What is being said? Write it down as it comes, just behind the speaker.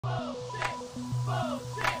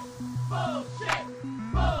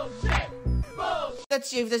Let's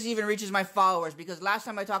see if this even reaches my followers, because last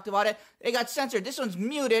time I talked about it, it got censored. This one's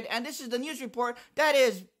muted, and this is the news report that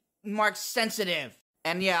is marked sensitive.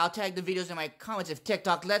 And yeah, I'll tag the videos in my comments if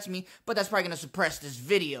TikTok lets me, but that's probably gonna suppress this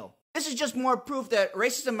video. This is just more proof that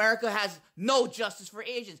racist America has no justice for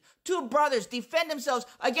Asians. Two brothers defend themselves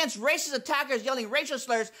against racist attackers yelling racial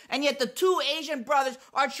slurs, and yet the two Asian brothers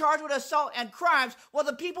are charged with assault and crimes, while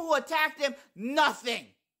the people who attacked them, nothing.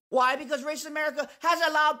 Why? Because racist America has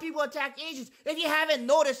allowed people to attack Asians, if you haven't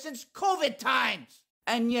noticed, since COVID times.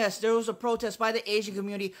 And yes, there was a protest by the Asian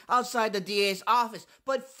community outside the DA's office.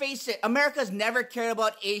 But face it, America's never cared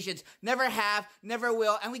about Asians. Never have, never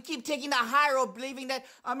will. And we keep taking the high road, believing that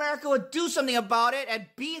America would do something about it and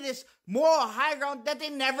be this moral high ground that they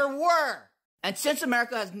never were. And since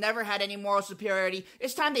America has never had any moral superiority,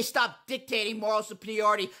 it's time they stop dictating moral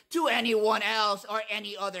superiority to anyone else or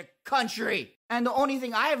any other country. And the only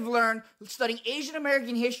thing I have learned studying Asian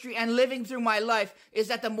American history and living through my life is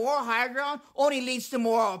that the moral high ground only leads to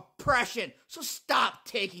moral oppression. So stop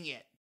taking it.